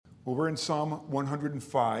Well, we're in Psalm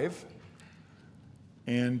 105,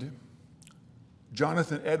 and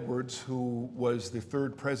Jonathan Edwards, who was the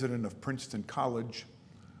third president of Princeton College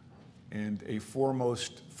and a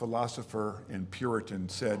foremost philosopher and Puritan,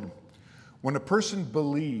 said, "When a person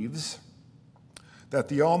believes that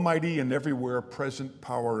the almighty and everywhere present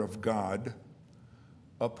power of God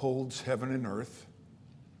upholds heaven and earth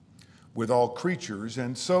with all creatures,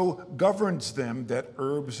 and so governs them that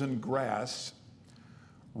herbs and grass,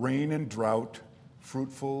 rain and drought,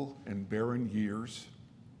 fruitful and barren years,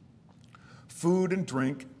 food and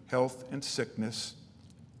drink, health and sickness,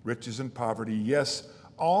 riches and poverty, yes,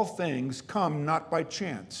 all things come not by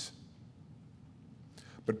chance,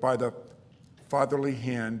 but by the fatherly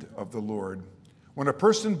hand of the Lord." When a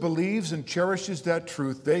person believes and cherishes that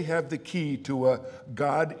truth, they have the key to a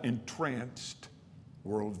God-entranced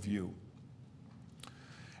worldview.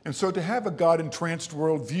 And so to have a God-entranced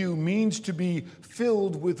worldview means to be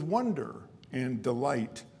filled with wonder and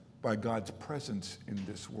delight by God's presence in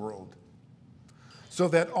this world, so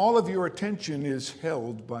that all of your attention is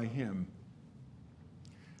held by Him.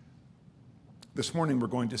 This morning we're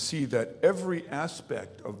going to see that every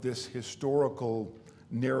aspect of this historical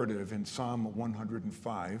narrative in Psalm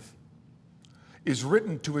 105 is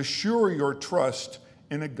written to assure your trust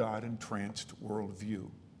in a God-entranced worldview.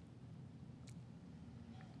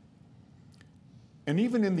 And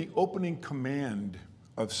even in the opening command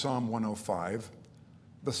of Psalm 105,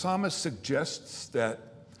 the psalmist suggests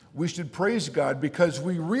that we should praise God because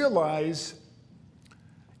we realize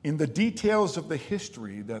in the details of the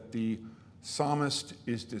history that the psalmist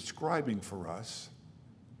is describing for us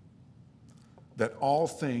that all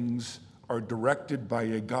things are directed by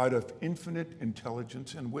a God of infinite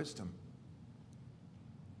intelligence and wisdom,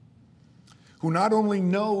 who not only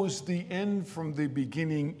knows the end from the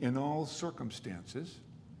beginning in all circumstances,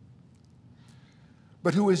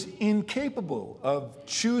 but who is incapable of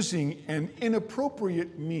choosing an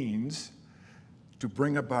inappropriate means to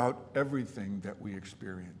bring about everything that we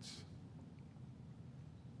experience.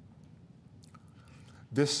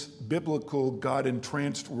 This biblical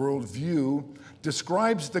God-entranced worldview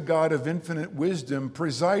describes the God of infinite wisdom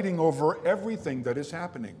presiding over everything that is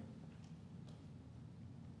happening.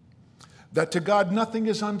 That to God nothing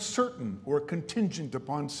is uncertain or contingent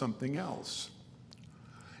upon something else.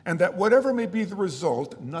 And that whatever may be the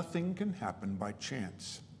result, nothing can happen by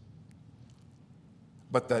chance.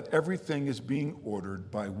 But that everything is being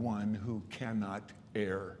ordered by one who cannot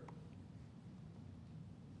err.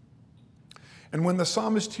 And when the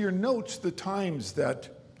psalmist here notes the times that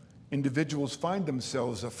individuals find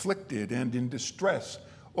themselves afflicted and in distress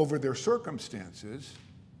over their circumstances,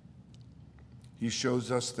 he shows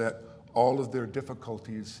us that all of their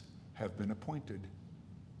difficulties have been appointed.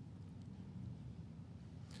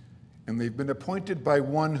 And they've been appointed by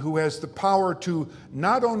one who has the power to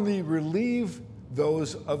not only relieve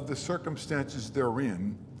those of the circumstances they're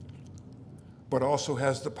in, but also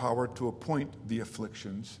has the power to appoint the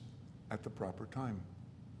afflictions at the proper time.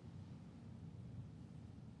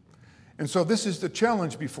 And so this is the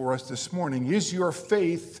challenge before us this morning. Is your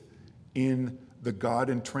faith in the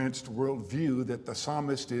God-entranced worldview that the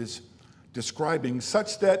psalmist is describing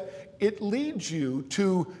such that it leads you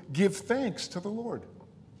to give thanks to the Lord,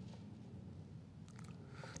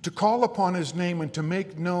 to call upon His name and to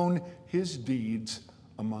make known His deeds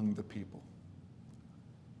among the people?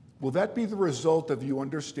 Will that be the result of you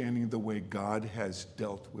understanding the way God has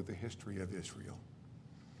dealt with the history of Israel?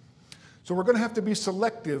 So we're going to have to be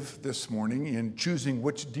selective this morning in choosing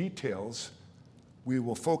which details we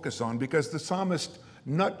will focus on, because the psalmist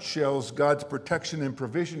nutshells God's protection and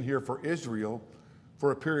provision here for Israel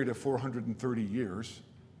for a period of 430 years.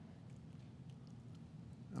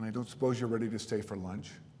 And I don't suppose you're ready to stay for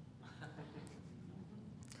lunch.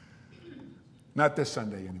 Not this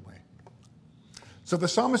Sunday, anyway. So the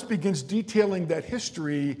psalmist begins detailing that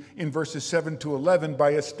history in verses 7 to 11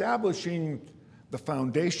 by establishing the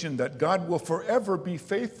foundation that God will forever be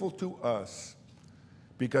faithful to us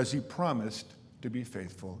because He promised to be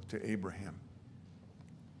faithful to Abraham.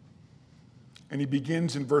 And he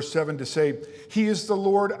begins in verse 7 to say, "He is the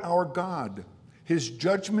Lord our God. His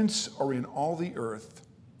judgments are in all the earth.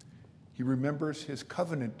 He remembers His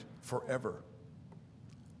covenant forever,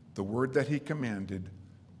 the word that He commanded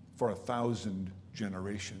for 1,000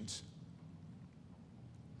 generations."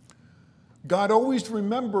 God always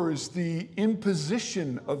remembers the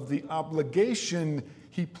imposition of the obligation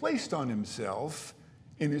He placed on Himself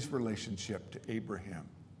in His relationship to Abraham.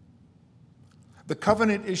 The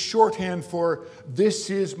covenant is shorthand for, "This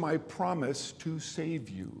is my promise to save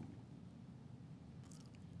you."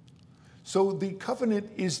 So the covenant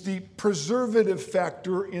is the preservative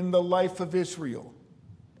factor in the life of Israel.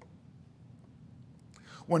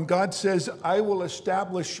 When God says, I will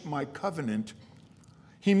establish my covenant,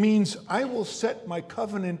 he means I will set my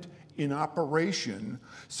covenant in operation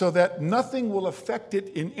so that nothing will affect it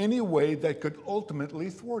in any way that could ultimately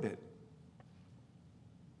thwart it.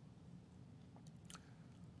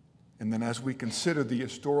 And then as we consider the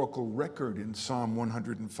historical record in Psalm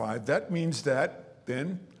 105, that means that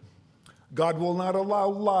then God will not allow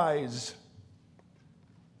lies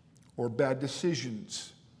or bad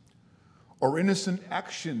decisions or innocent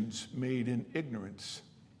actions made in ignorance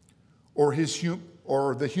or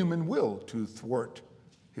the human will to thwart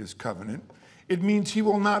his covenant. It means he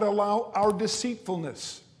will not allow our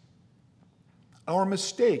deceitfulness, our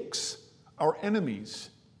mistakes, our enemies,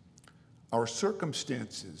 our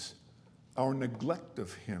circumstances, our neglect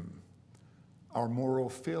of him, our moral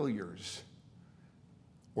failures,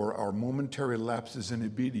 or our momentary lapses in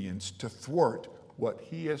obedience to thwart what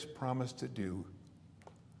he has promised to do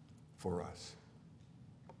for us.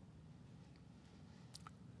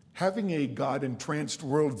 Having a God-entranced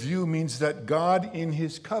worldview means that God in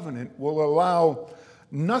his covenant will allow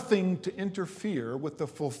nothing to interfere with the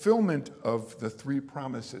fulfillment of the three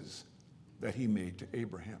promises that he made to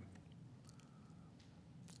Abraham.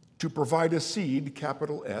 To provide a seed,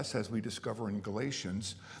 capital S, as we discover in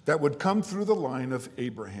Galatians, that would come through the line of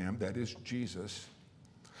Abraham, that is Jesus.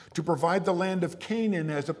 To provide the land of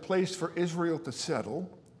Canaan as a place for Israel to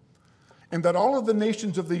settle, and that all of the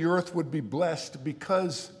nations of the earth would be blessed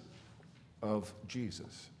because of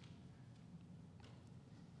Jesus.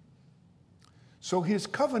 So his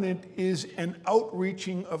covenant is an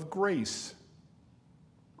outreaching of grace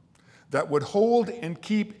that would hold and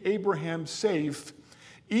keep Abraham safe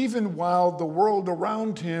even while the world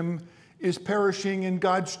around him is perishing in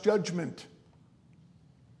God's judgment.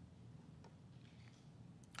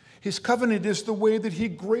 His covenant is the way that he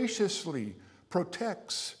graciously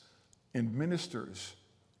protects and ministers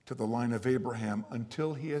to the line of Abraham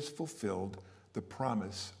until he has fulfilled the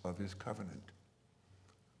promise of his covenant.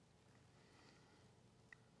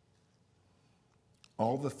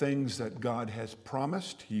 All the things that God has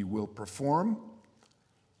promised, he will perform,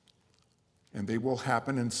 and they will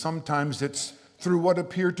happen, and sometimes it's through what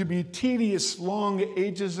appear to be tedious, long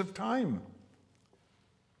ages of time.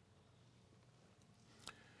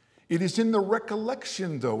 It is in the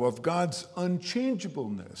recollection, though, of God's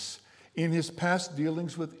unchangeableness in his past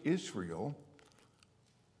dealings with Israel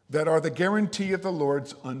that are the guarantee of the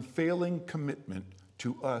Lord's unfailing commitment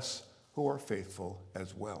to us who are faithful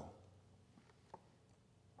as well.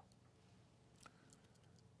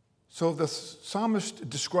 So the psalmist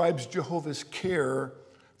describes Jehovah's care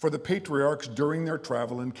for the patriarchs during their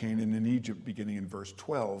travel in Canaan and Egypt, beginning in verse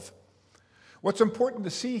 12. What's important to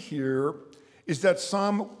see here is that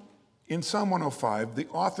in Psalm 105, the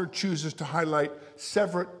author chooses to highlight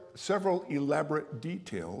several elaborate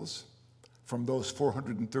details from those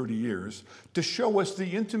 430 years to show us the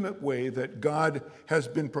intimate way that God has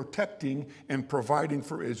been protecting and providing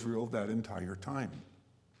for Israel that entire time.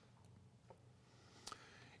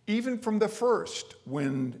 Even from the first,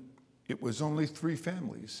 when it was only three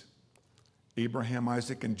families, Abraham,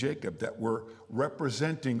 Isaac, and Jacob, that were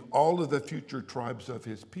representing all of the future tribes of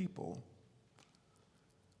his people,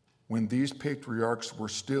 when these patriarchs were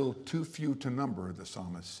still too few to number, the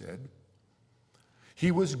psalmist said,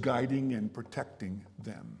 he was guiding and protecting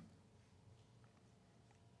them.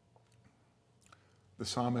 The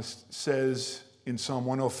psalmist says in Psalm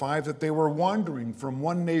 105 that they were wandering from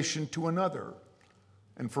one nation to another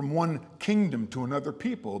and from one kingdom to another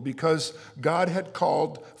people because God had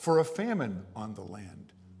called for a famine on the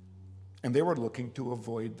land, and they were looking to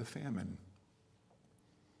avoid the famine.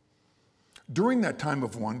 During that time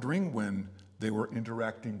of wandering, when they were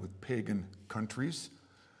interacting with pagan countries,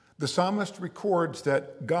 the psalmist records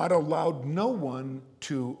that God allowed no one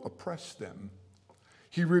to oppress them.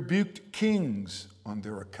 He rebuked kings on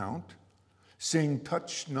their account, saying,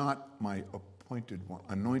 "Touch not my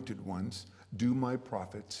anointed ones, do my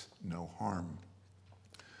prophets no harm."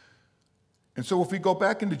 And so if we go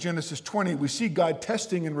back into Genesis 20, we see God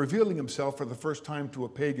testing and revealing himself for the first time to a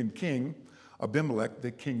pagan king, Abimelech,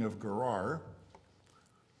 the king of Gerar.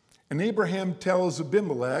 And Abraham tells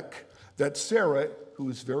Abimelech that Sarah, who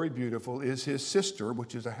is very beautiful, is his sister,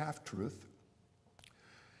 which is a half-truth.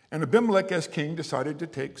 And Abimelech, as king, decided to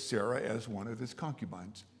take Sarah as one of his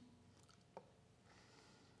concubines.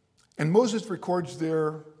 And Moses records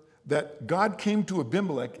there that God came to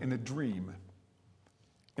Abimelech in a dream.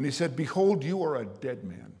 And he said, "Behold, you are a dead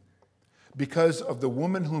man because of the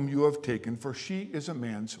woman whom you have taken, for she is a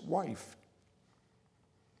man's wife."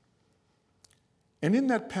 And in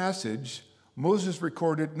that passage, Moses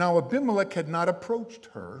recorded, now Abimelech had not approached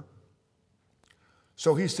her.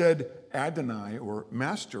 So he said, Adonai, or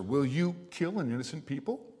Master, will you kill an innocent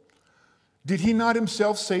people? Did he not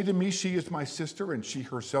himself say to me, she is my sister, and she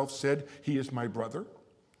herself said, he is my brother?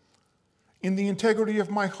 In the integrity of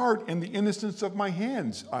my heart and the innocence of my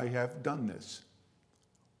hands, I have done this.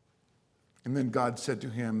 And then God said to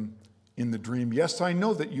him in the dream, yes, I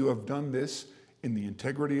know that you have done this in the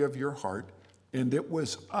integrity of your heart, and it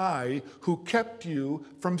was I who kept you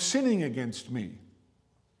from sinning against me.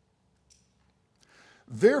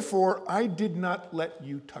 Therefore, I did not let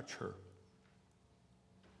you touch her.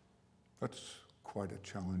 That's quite a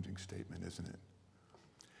challenging statement, isn't it?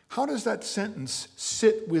 How does that sentence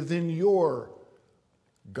sit within your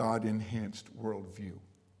God-enhanced worldview?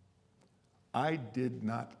 I did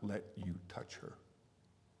not let you touch her.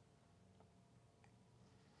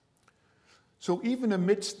 So even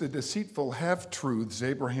amidst the deceitful half-truths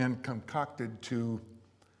Abraham concocted to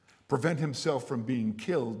prevent himself from being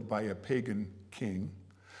killed by a pagan king,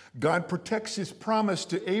 God protects his promise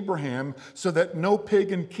to Abraham so that no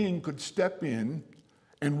pagan king could step in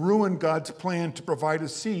and ruin God's plan to provide a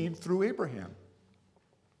seed through Abraham,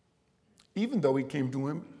 even though he came to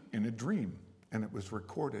him in a dream, and it was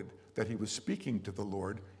recorded that he was speaking to the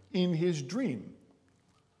Lord in his dream.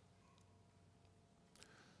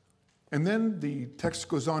 And then the text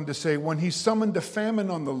goes on to say, when he summoned a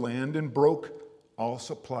famine on the land and broke all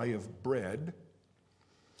supply of bread.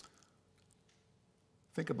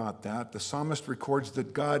 Think about that. The psalmist records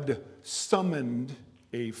that God summoned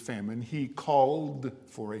a famine. He called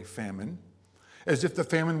for a famine, as if the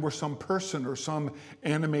famine were some person or some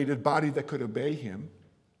animated body that could obey him.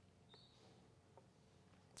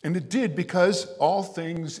 And it did, because all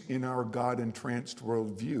things in our God-entranced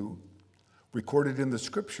worldview, recorded in the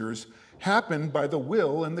scriptures, happened by the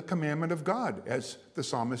will and the commandment of God, as the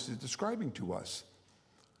psalmist is describing to us.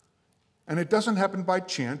 And it doesn't happen by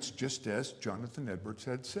chance, just as Jonathan Edwards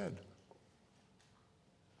had said.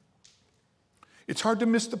 It's hard to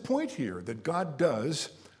miss the point here that God does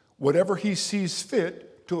whatever he sees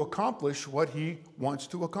fit to accomplish what he wants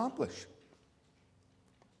to accomplish.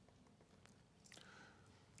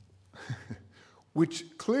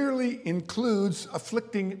 Which clearly includes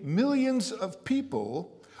afflicting millions of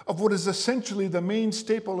people of what is essentially the main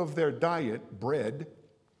staple of their diet, bread,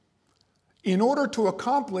 in order to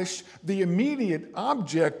accomplish the immediate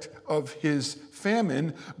object of his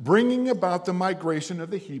famine, bringing about the migration of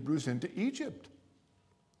the Hebrews into Egypt.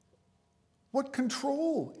 What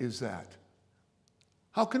control is that?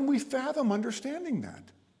 How can we fathom understanding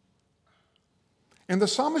that? And the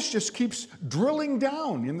psalmist just keeps drilling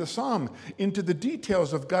down in the psalm into the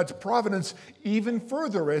details of God's providence even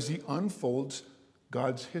further as he unfolds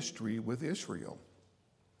God's history with Israel.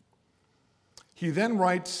 He then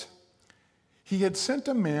writes, he had sent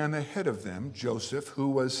a man ahead of them, Joseph, who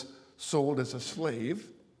was sold as a slave,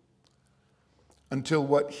 until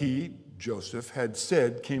what he, Joseph, had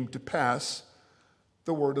said came to pass.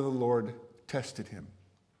 The word of the Lord tested him.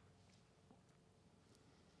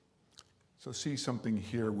 So see something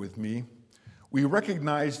here with me. We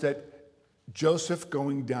recognize that Joseph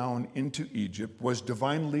going down into Egypt was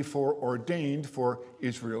divinely foreordained for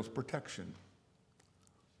Israel's protection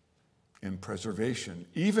and preservation,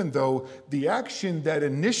 even though the action that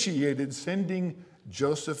initiated sending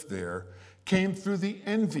Joseph there came through the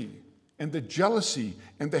envy and the jealousy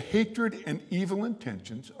and the hatred and evil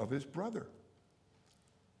intentions of his brother,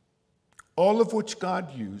 all of which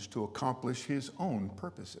God used to accomplish his own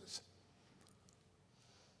purposes.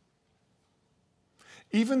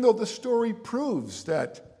 Even though the story proves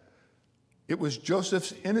that it was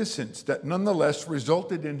Joseph's innocence that nonetheless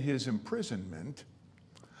resulted in his imprisonment,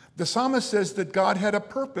 the psalmist says that God had a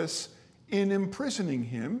purpose in imprisoning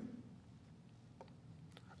him.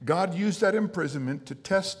 God used that imprisonment to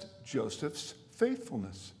test Joseph's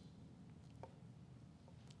faithfulness.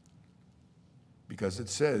 Because it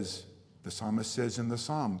says, the psalmist says in the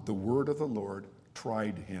psalm, the word of the Lord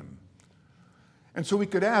tried him. And so we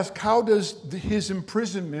could ask, how does his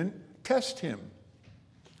imprisonment test him?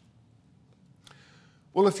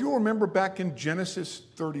 Well, if you remember back in Genesis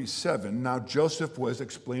 37, now Joseph was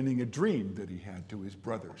explaining a dream that he had to his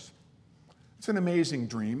brothers. It's an amazing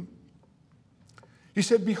dream. He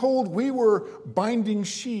said, behold, we were binding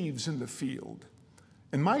sheaves in the field,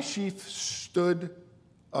 and my sheaf stood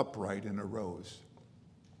upright and arose.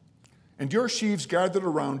 And your sheaves gathered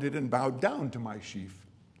around it and bowed down to my sheaf.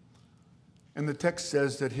 And the text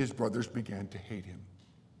says that his brothers began to hate him.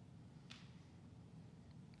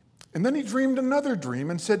 And then he dreamed another dream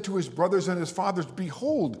and said to his brothers and his fathers,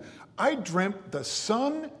 behold, I dreamt the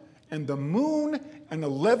sun and the moon and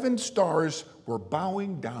 11 stars were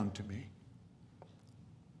bowing down to me.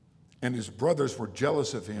 And his brothers were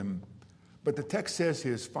jealous of him, but the text says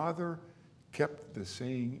his father kept the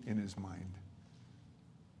saying in his mind.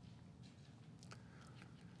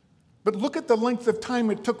 But look at the length of time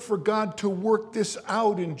it took for God to work this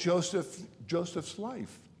out in Joseph's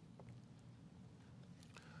life.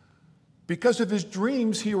 Because of his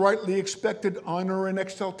dreams, he rightly expected honor and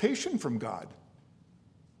exaltation from God.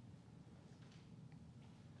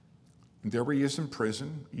 And there he is in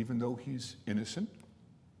prison, even though he's innocent.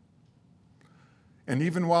 And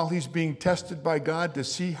even while he's being tested by God to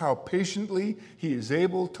see how patiently he is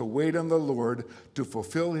able to wait on the Lord to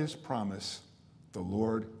fulfill his promise, the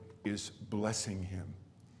Lord is blessing him.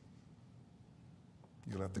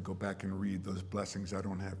 You'll have to go back and read those blessings. I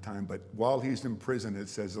don't have time. But while he's in prison, it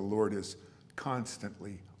says the Lord is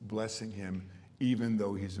constantly blessing him, even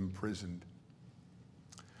though he's imprisoned.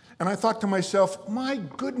 And I thought to myself, my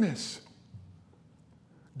goodness,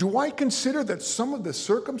 do I consider that some of the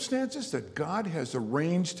circumstances that God has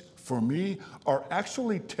arranged for me are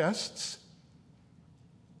actually tests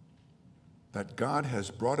that God has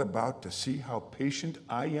brought about to see how patient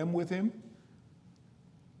I am with him?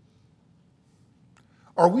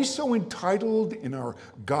 Are we so entitled in our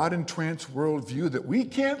God-entranced worldview that we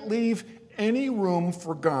can't leave any room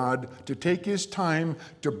for God to take his time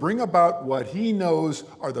to bring about what he knows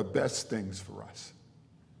are the best things for us?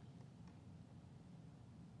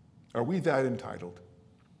 Are we that entitled?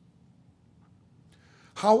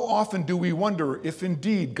 How often do we wonder if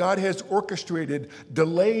indeed God has orchestrated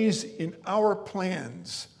delays in our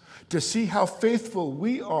plans to see how faithful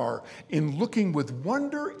we are in looking with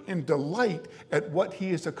wonder and delight at what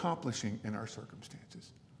he is accomplishing in our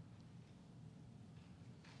circumstances?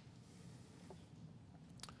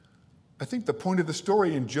 I think the point of the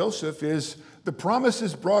story in Joseph is the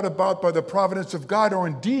promises brought about by the providence of God are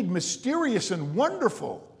indeed mysterious and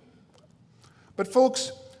wonderful. But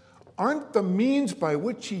folks, aren't the means by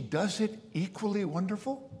which he does it equally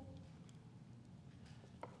wonderful?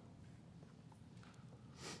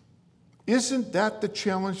 Isn't that the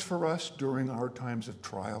challenge for us during our times of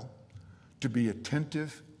trial? To be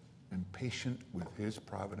attentive and patient with his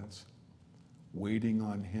providence, waiting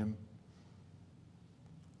on him?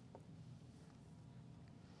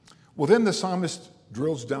 Well, then the psalmist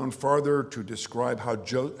drills down farther to describe how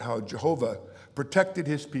Jehovah protected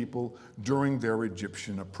his people during their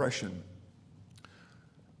Egyptian oppression.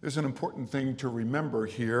 There's an important thing to remember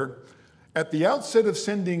here. At the outset of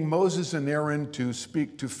sending Moses and Aaron to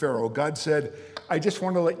speak to Pharaoh, God said, I just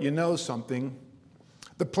want to let you know something.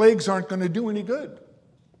 The plagues aren't going to do any good.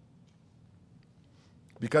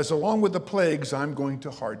 Because along with the plagues, I'm going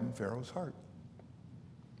to harden Pharaoh's heart.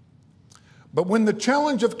 But when the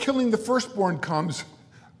challenge of killing the firstborn comes,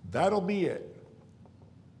 that'll be it.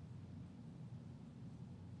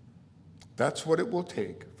 That's what it will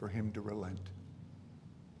take for him to relent.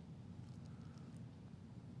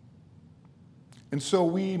 And so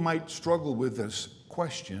we might struggle with this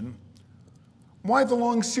question: why the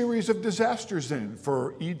long series of disasters then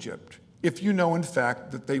for Egypt, if you know in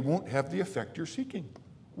fact that they won't have the effect you're seeking?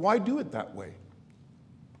 Why do it that way?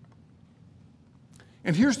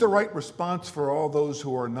 And here's the right response for all those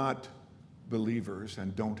who are not believers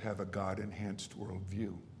and don't have a God-enhanced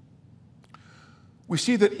worldview. We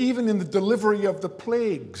see that even in the delivery of the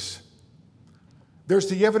plagues, there's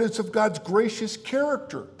the evidence of God's gracious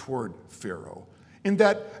character toward Pharaoh, in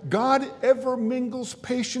that God ever mingles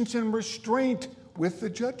patience and restraint with the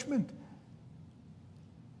judgment.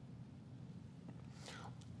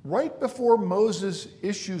 Right before Moses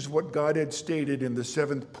issues what God had stated in the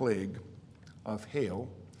seventh plague of hail,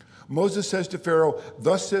 Moses says to Pharaoh,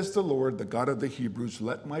 "Thus says the Lord, the God of the Hebrews,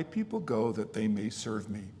 let my people go that they may serve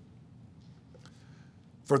me.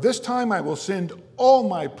 For this time I will send all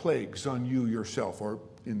my plagues on you yourself," or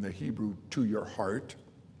in the Hebrew, to your heart,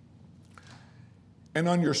 "and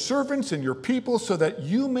on your servants and your people, so that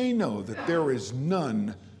you may know that there is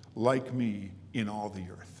none like me in all the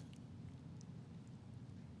earth."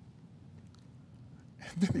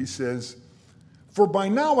 And then he says, "For by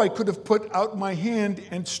now I could have put out my hand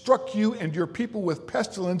and struck you and your people with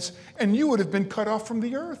pestilence, and you would have been cut off from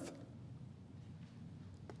the earth.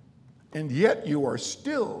 And yet you are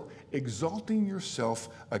still exalting yourself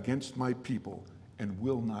against my people and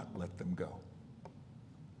will not let them go."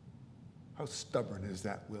 How stubborn is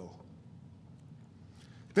that will?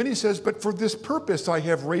 Then he says, "But for this purpose I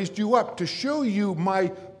have raised you up, to show you my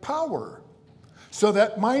power, so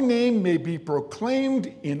that my name may be proclaimed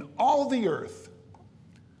in all the earth,"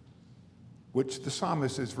 which the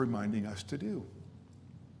psalmist is reminding us to do.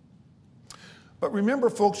 But remember,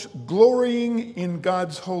 folks, glorying in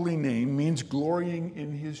God's holy name means glorying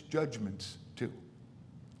in his judgments too.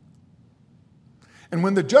 And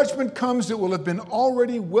when the judgment comes, it will have been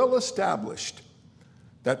already well established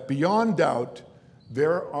that beyond doubt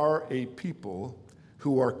there are a people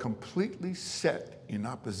who are completely set in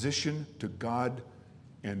opposition to God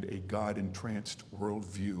and a God-entranced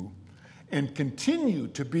worldview, and continue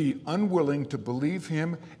to be unwilling to believe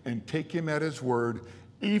him and take him at his word,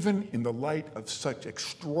 even in the light of such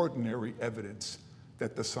extraordinary evidence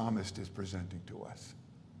that the psalmist is presenting to us.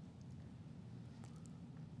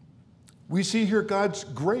 We see here God's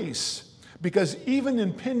grace, because even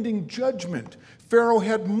in pending judgment, Pharaoh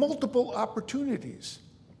had multiple opportunities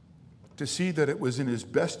to see that it was in his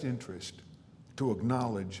best interest to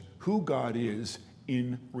acknowledge who God is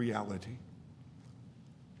in reality.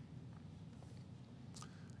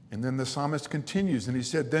 And then the psalmist continues, and he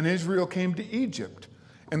said, "Then Israel came to Egypt,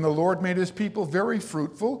 and the Lord made his people very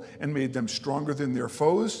fruitful and made them stronger than their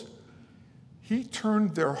foes. He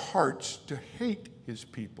turned their hearts to hate his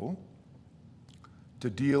people, to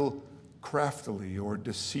deal craftily or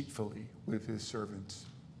deceitfully with his servants."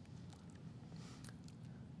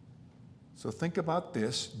 So think about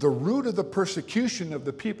this. The root of the persecution of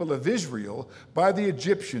the people of Israel by the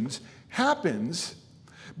Egyptians happens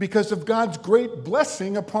because of God's great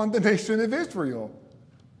blessing upon the nation of Israel.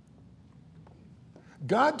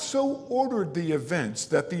 God so ordered the events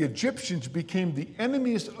that the Egyptians became the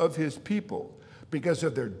enemies of his people because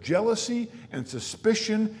of their jealousy and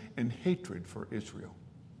suspicion and hatred for Israel.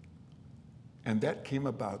 And that came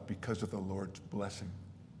about because of the Lord's blessing.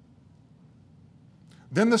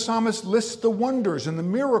 Then the psalmist lists the wonders and the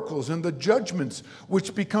miracles and the judgments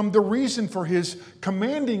which become the reason for his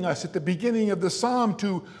commanding us at the beginning of the psalm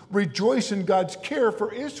to rejoice in God's care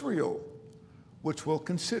for Israel, which we'll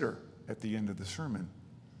consider at the end of the sermon.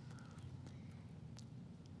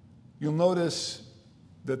 You'll notice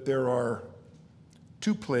that there are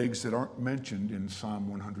two plagues that aren't mentioned in Psalm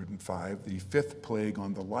 105, the fifth plague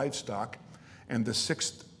on the livestock and the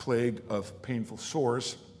sixth plague of painful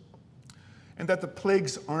sores, and that the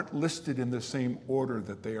plagues aren't listed in the same order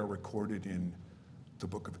that they are recorded in the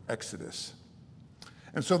book of Exodus.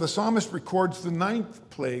 And so the psalmist records the ninth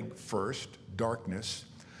plague first, darkness,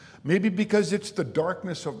 maybe because it's the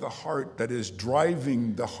darkness of the heart that is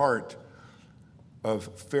driving the heart of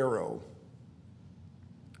Pharaoh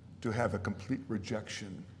to have a complete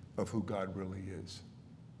rejection of who God really is.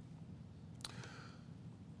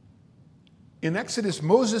 In Exodus,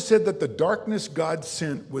 Moses said that the darkness God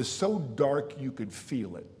sent was so dark you could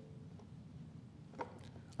feel it.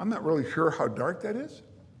 I'm not really sure how dark that is.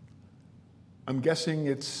 I'm guessing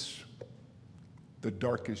it's the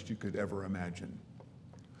darkest you could ever imagine.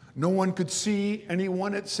 No one could see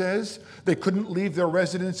anyone, it says. They couldn't leave their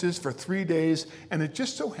residences for 3 days, and it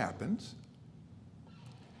just so happens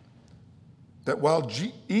that while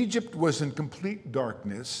Egypt was in complete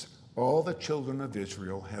darkness, all the children of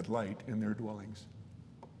Israel had light in their dwellings.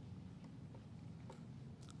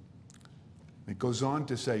 It goes on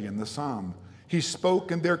to say in the psalm, he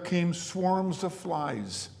spoke and there came swarms of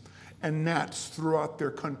flies and gnats throughout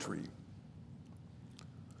their country.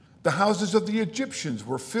 The houses of the Egyptians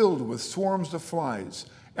were filled with swarms of flies,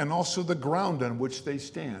 and also the ground on which they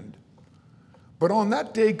stand. But on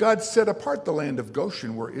that day God set apart the land of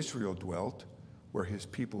Goshen where Israel dwelt, where his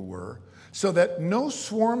people were, so that no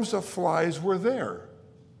swarms of flies were there,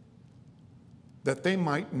 that they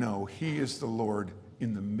might know he is the Lord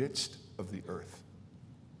in the midst of the earth.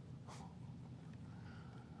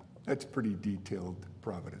 That's pretty detailed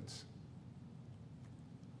providence.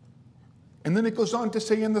 And then it goes on to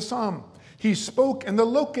say in the psalm, he spoke and the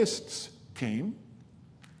locusts came,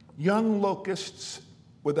 young locusts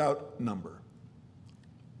without number.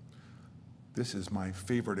 This is my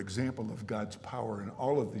favorite example of God's power in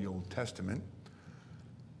all of the Old Testament.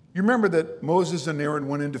 You remember that Moses and Aaron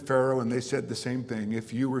went into Pharaoh and they said the same thing.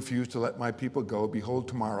 If you refuse to let my people go, behold,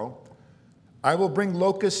 tomorrow I will bring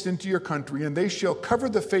locusts into your country, and they shall cover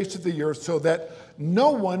the face of the earth so that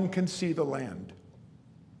no one can see the land.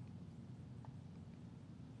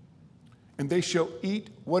 And they shall eat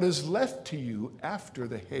what is left to you after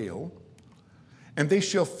the hail, and they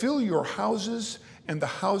shall fill your houses and the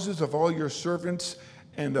houses of all your servants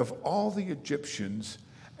and of all the Egyptians,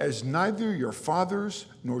 as neither your fathers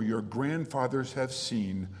nor your grandfathers have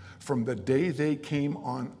seen from the day they came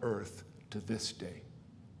on earth to this day.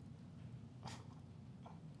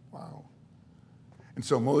 Wow. And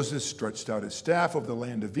so Moses stretched out his staff over the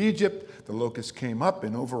land of Egypt. The locusts came up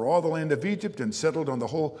and over all the land of Egypt and settled on the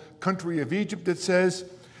whole country of Egypt, it says.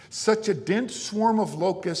 such a dense swarm of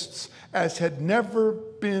locusts as had never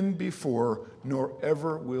been before, nor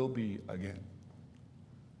ever will be again.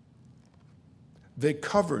 They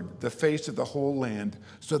covered the face of the whole land,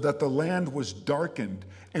 so that the land was darkened,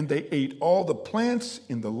 and they ate all the plants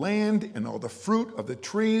in the land and all the fruit of the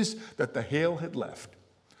trees that the hail had left.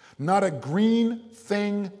 Not a green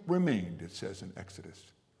thing remained, it says in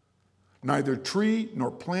Exodus. Neither tree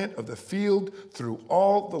nor plant of the field through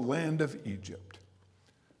all the land of Egypt.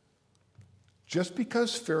 Just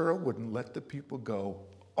because Pharaoh wouldn't let the people go,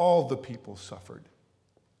 all the people suffered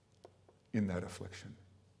in that affliction.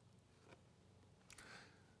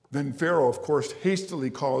 Then Pharaoh, of course, hastily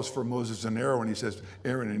calls for Moses and Aaron,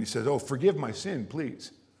 and he says, "Oh, forgive my sin,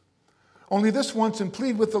 please. Only this once, and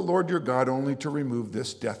plead with the Lord your God only to remove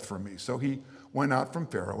this death from me." So he went out from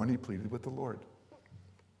Pharaoh and he pleaded with the Lord.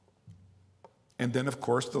 And then, of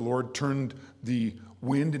course, the Lord turned the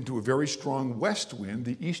wind into a very strong west wind.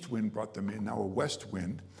 The east wind brought them in, now a west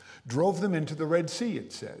wind, drove them into the Red Sea,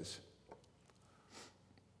 it says.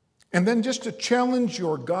 And then, just to challenge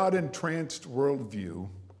your God-entranced worldview,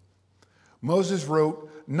 Moses wrote,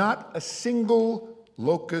 "Not a single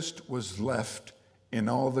locust was left in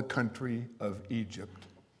all the country of Egypt."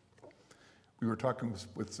 We were talking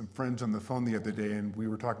with some friends on the phone the other day, and we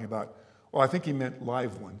were talking about, well, I think he meant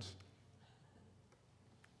live ones.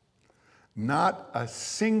 Not a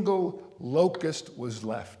single locust was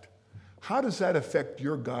left. How does that affect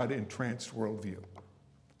your God-entranced worldview?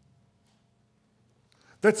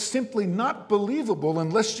 That's simply not believable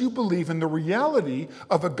unless you believe in the reality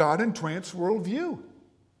of a God-entranced worldview.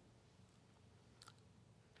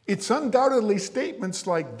 It's undoubtedly statements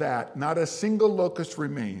like that, "not a single locust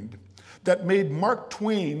remained," that made Mark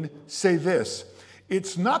Twain say this: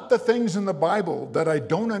 "It's not the things in the Bible that I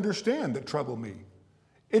don't understand that trouble me.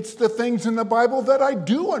 It's the things in the Bible that I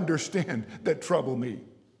do understand that trouble me."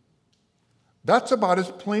 That's about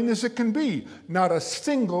as plain as it can be. Not a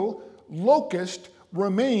single locust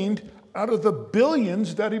remained out of the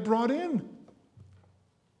billions that he brought in.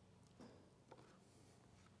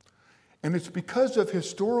 And it's because of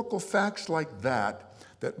historical facts like that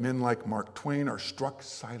that men like Mark Twain are struck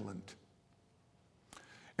silent.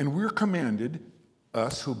 And we're commanded,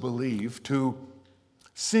 us who believe, to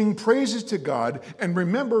sing praises to God and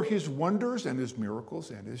remember his wonders and his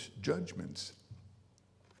miracles and his judgments.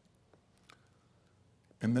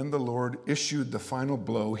 And then the Lord issued the final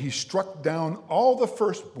blow. He struck down all the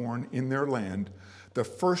firstborn in their land, the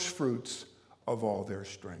first fruits of all their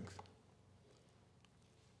strength.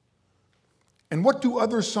 And what do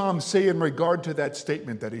other Psalms say in regard to that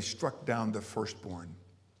statement that he struck down the firstborn?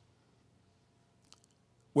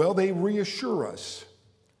 Well, they reassure us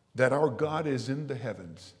that our God is in the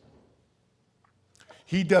heavens.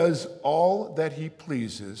 He does all that he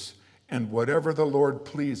pleases, and whatever the Lord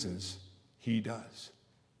pleases, he does.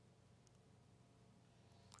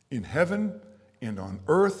 In heaven and on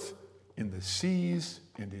earth, in the seas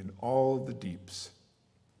and in all the deeps.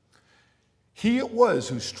 He it was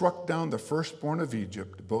who struck down the firstborn of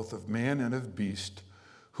Egypt, both of man and of beast,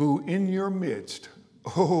 who in your midst,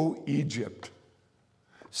 O Egypt,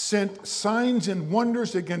 sent signs and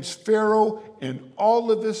wonders against Pharaoh and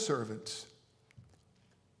all of his servants.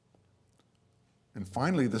 And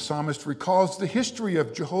finally, the psalmist recalls the history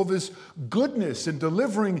of Jehovah's goodness in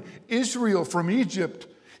delivering Israel from Egypt,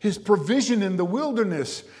 his provision in the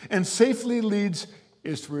wilderness, and safely leads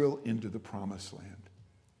Israel into the promised land.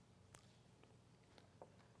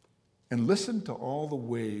 And listen to all the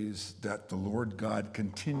ways that the Lord God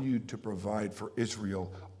continued to provide for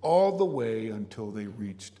Israel all the way until they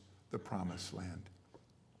reached the promised land.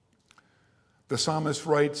 The psalmist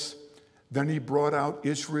writes, "Then he brought out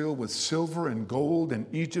Israel with silver and gold,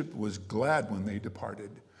 and Egypt was glad when they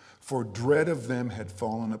departed, for dread of them had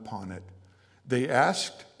fallen upon it. They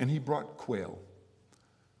asked, and he brought quail,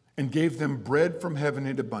 and gave them bread from heaven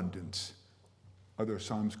in abundance." Other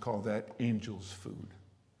psalms call that angels' food.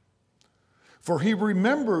 "For he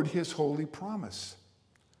remembered his holy promise,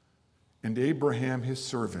 and Abraham his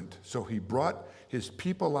servant. So he brought his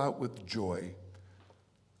people out with joy,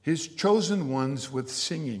 his chosen ones with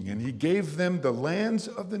singing, and he gave them the lands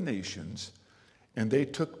of the nations, and they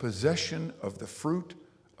took possession of the fruit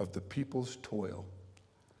of the people's toil,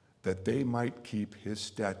 that they might keep his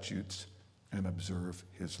statutes and observe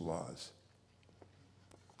his laws."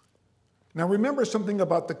 Now remember something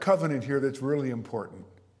about the covenant here that's really important.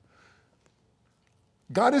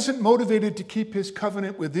 God isn't motivated to keep his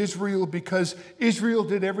covenant with Israel because Israel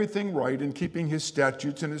did everything right in keeping his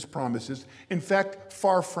statutes and his promises. In fact,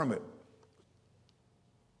 far from it.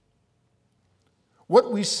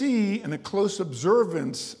 What we see in a close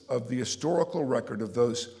observance of the historical record of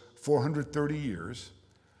those 430 years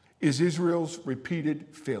is Israel's repeated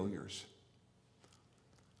failures,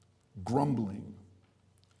 grumbling,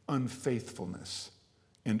 unfaithfulness,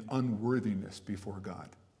 and unworthiness before God.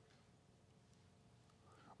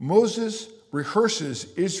 Moses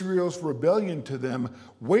rehearses Israel's rebellion to them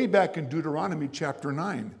way back in Deuteronomy chapter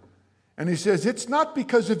 9. And he says, it's not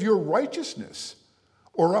because of your righteousness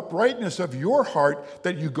or uprightness of your heart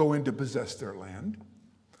that you go in to possess their land,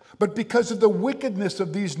 but because of the wickedness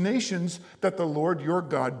of these nations that the Lord your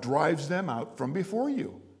God drives them out from before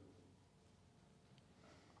you.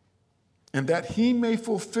 And that he may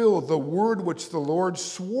fulfill the word which the Lord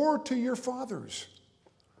swore to your fathers,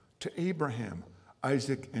 to Abraham,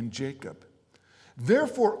 Isaac, and Jacob.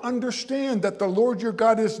 Therefore, understand that the Lord your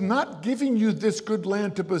God is not giving you this good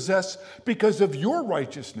land to possess because of your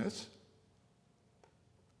righteousness,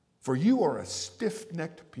 for you are a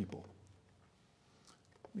stiff-necked people.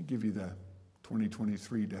 Let me give you the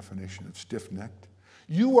 2023 definition of stiff-necked.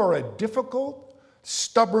 You are a difficult,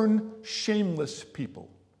 stubborn, shameless people.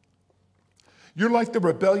 You're like the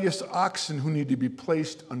rebellious oxen who need to be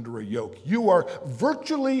placed under a yoke. You are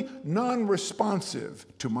virtually non-responsive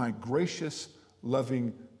to my gracious,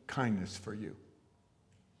 loving kindness for you.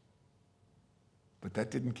 But that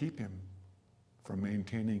didn't keep him from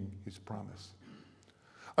maintaining his promise.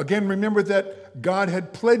 Again, remember that God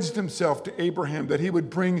had pledged himself to Abraham that he would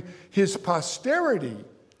bring his posterity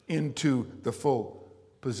into the full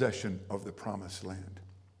possession of the promised land.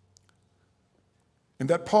 And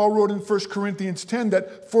that Paul wrote in 1 Corinthians 10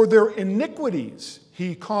 that for their iniquities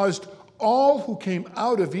he caused all who came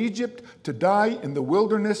out of Egypt to die in the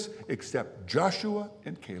wilderness except Joshua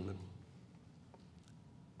and Caleb.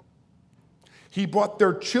 He brought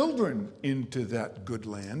their children into that good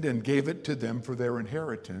land and gave it to them for their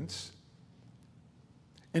inheritance.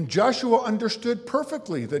 And Joshua understood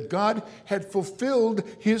perfectly that God had fulfilled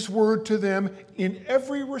his word to them in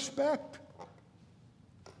every respect.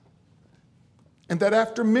 And that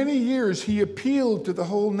after many years, he appealed to the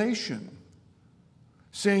whole nation,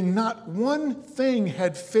 saying not one thing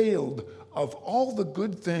had failed of all the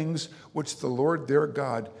good things which the Lord their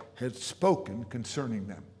God had spoken concerning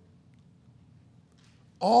them.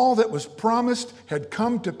 All that was promised had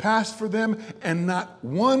come to pass for them, and not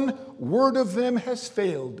one word of them has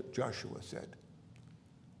failed, Joshua said.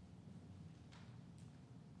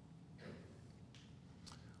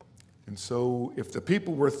 And so if the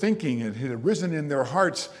people were thinking, it had arisen in their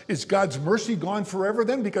hearts, is God's mercy gone forever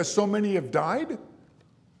then because so many have died?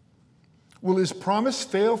 Will his promise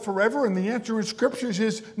fail forever? And the answer in scriptures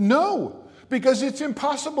is no, because it's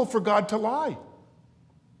impossible for God to lie.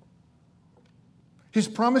 His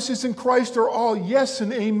promises in Christ are all yes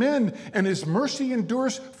and amen, and his mercy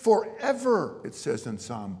endures forever, it says in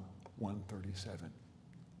Psalm 137.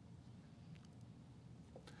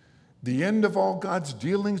 The end of all God's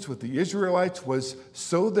dealings with the Israelites was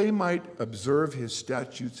so they might observe his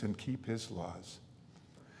statutes and keep his laws.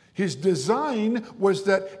 His design was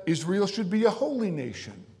that Israel should be a holy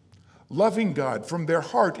nation, loving God from their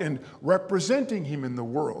heart and representing him in the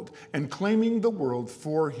world and claiming the world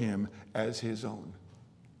for him as his own.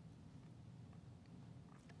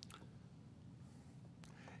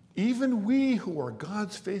 Even we who are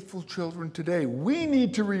God's faithful children today, we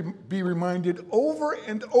need to be reminded over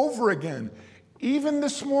and over again, even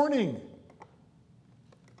this morning,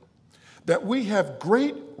 that we have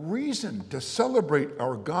great reason to celebrate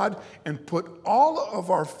our God and put all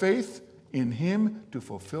of our faith in him to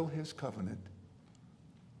fulfill his covenant.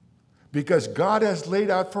 Because God has laid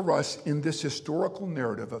out for us in this historical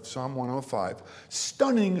narrative of Psalm 105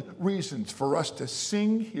 stunning reasons for us to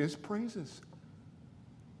sing his praises.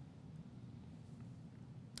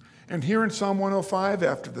 And here in Psalm 105,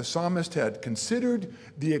 after the psalmist had considered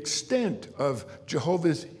the extent of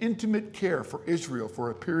Jehovah's intimate care for Israel for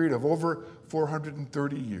a period of over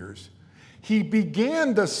 430 years, he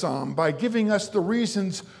began the psalm by giving us the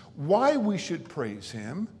reasons why we should praise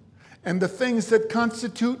him and the things that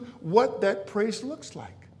constitute what that praise looks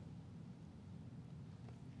like.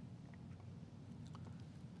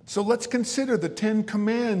 So let's consider the 10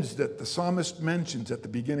 commands that the psalmist mentions at the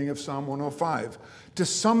beginning of Psalm 105 to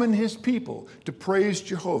summon his people to praise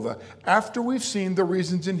Jehovah after we've seen the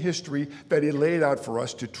reasons in history that he laid out for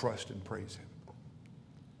us to trust and praise him.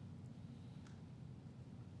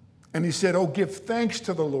 And he said, oh, give thanks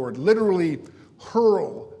to the Lord. Literally,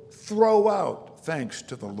 hurl, throw out thanks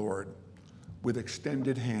to the Lord with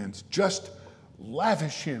extended hands. Just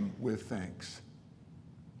lavish him with thanks.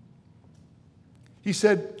 He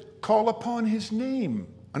said, call upon his name,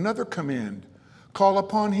 another command. Call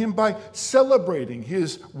upon him by celebrating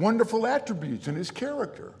his wonderful attributes and his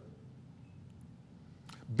character.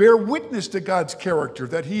 Bear witness to God's character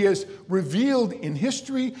that he has revealed in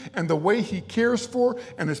history and the way he cares for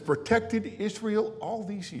and has protected Israel all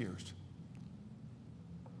these years.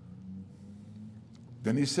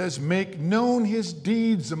 Then he says, make known his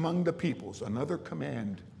deeds among the peoples, another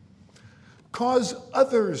command. Cause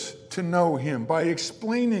others to know him by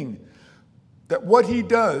explaining that what he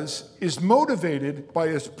does is motivated by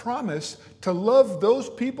his promise to love those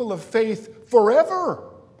people of faith forever.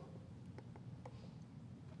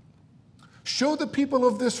 Show the people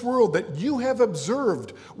of this world that you have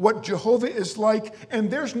observed what Jehovah is like, and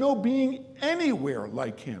there's no being anywhere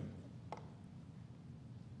like him.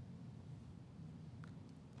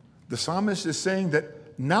 The psalmist is saying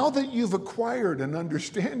that now that you've acquired an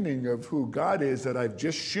understanding of who God is that I've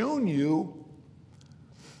just shown you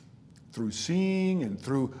through seeing and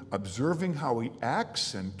through observing how he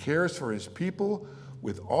acts and cares for his people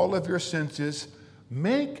with all of your senses,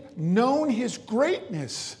 make known his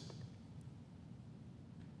greatness.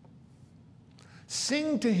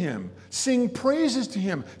 Sing to him, sing praises to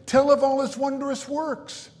him, tell of all his wondrous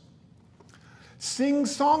works. Sing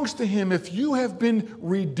songs to him. If you have been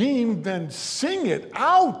redeemed, then sing it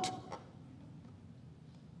out.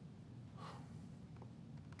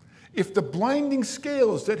 If the blinding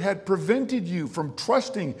scales that had prevented you from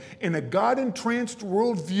trusting in a God-entranced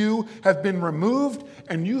worldview have been removed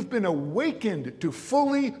and you've been awakened to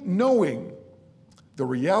fully knowing the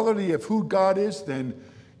reality of who God is, then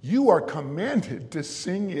you are commanded to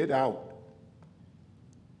sing it out.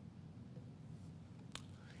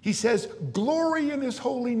 He says, glory in his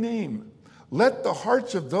holy name. Let the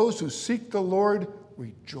hearts of those who seek the Lord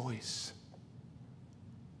rejoice.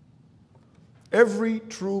 Every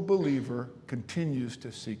true believer continues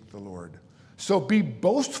to seek the Lord. So be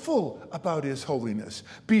boastful about his holiness.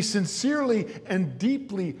 Be sincerely and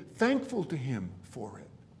deeply thankful to him for it.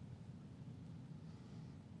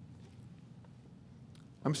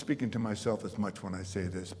 I'm speaking to myself as much when I say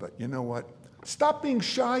this, but you know what? Stop being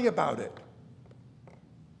shy about it.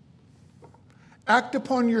 Act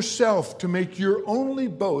upon yourself to make your only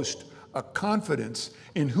boast a confidence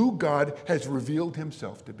in who God has revealed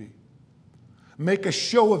himself to be. Make a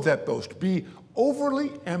show of that boast. Be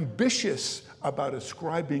overly ambitious about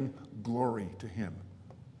ascribing glory to him.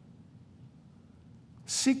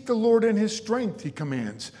 Seek the Lord in his strength, he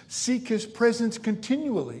commands. Seek his presence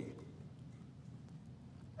continually.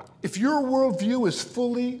 If your worldview is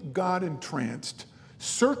fully God-entranced,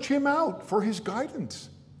 search him out for his guidance.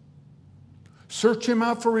 Search him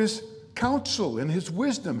out for his counsel and his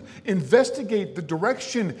wisdom. Investigate the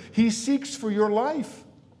direction he seeks for your life.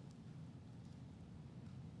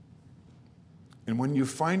 And when you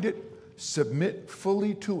find it, submit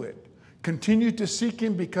fully to it. Continue to seek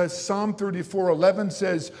him because Psalm 34:11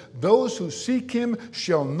 says, those who seek him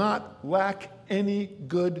shall not lack any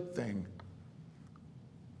good thing.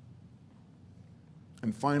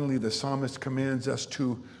 And finally, the psalmist commands us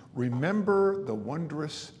to remember the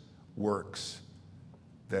wondrous works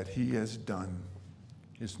that he has done,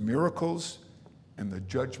 his miracles and the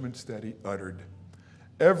judgments that he uttered,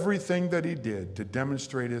 everything that he did to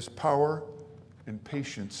demonstrate his power and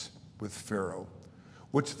patience with Pharaoh,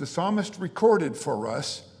 which the psalmist recorded for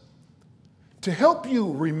us to help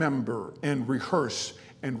you remember and rehearse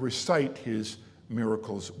and recite his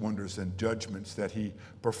miracles, wonders, and judgments that he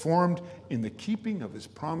performed in the keeping of his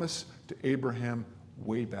promise to Abraham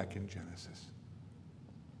way back in Genesis.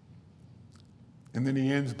 And then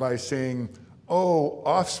he ends by saying, oh,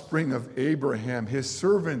 offspring of Abraham, his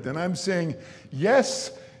servant. And I'm saying,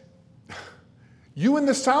 yes, you in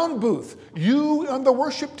the sound booth, you on the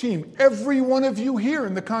worship team, every one of you here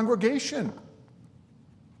in the congregation,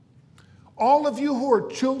 all of you who are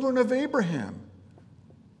children of Abraham,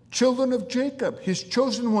 children of Jacob, his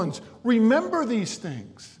chosen ones, remember these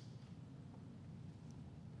things.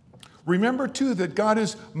 Remember, too, that God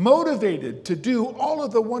is motivated to do all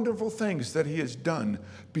of the wonderful things that he has done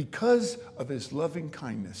because of his loving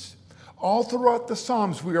kindness. All throughout the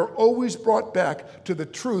Psalms, we are always brought back to the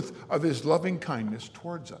truth of his loving kindness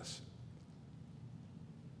towards us.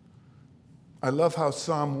 I love how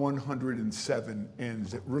Psalm 107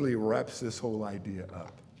 ends. It really wraps this whole idea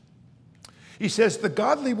up. He says, the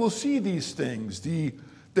godly will see these things, the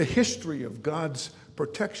history of God's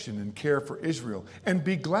protection and care for Israel, and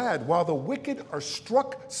be glad while the wicked are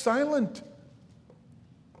struck silent.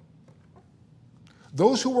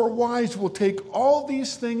 Those who are wise will take all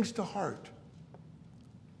these things to heart.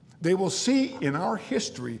 They will see in our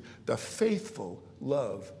history the faithful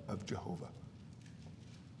love of Jehovah.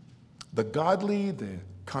 The godly, the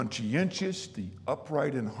conscientious, the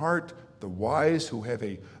upright in heart, the wise who have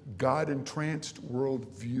a God-entranced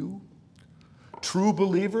worldview, True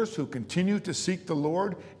believers who continue to seek the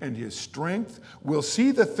Lord and his strength will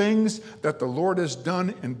see the things that the Lord has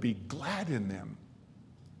done and be glad in them,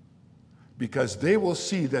 because they will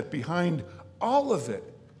see that behind all of it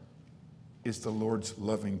is the Lord's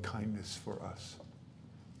loving kindness for us.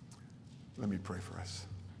 Let me pray for us.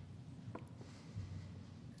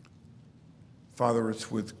 Father, it's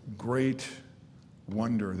with great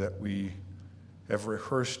wonder that we have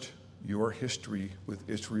rehearsed your history with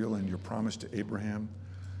Israel and your promise to Abraham.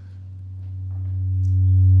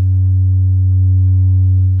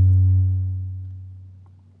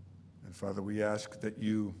 And Father, we ask that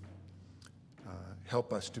you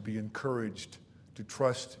help us to be encouraged to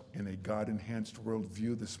trust in a God-enhanced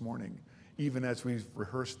worldview this morning, even as we've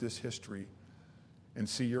rehearsed this history, and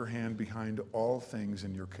see your hand behind all things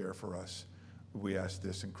in your care for us. We ask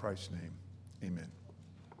this in Christ's name. Amen.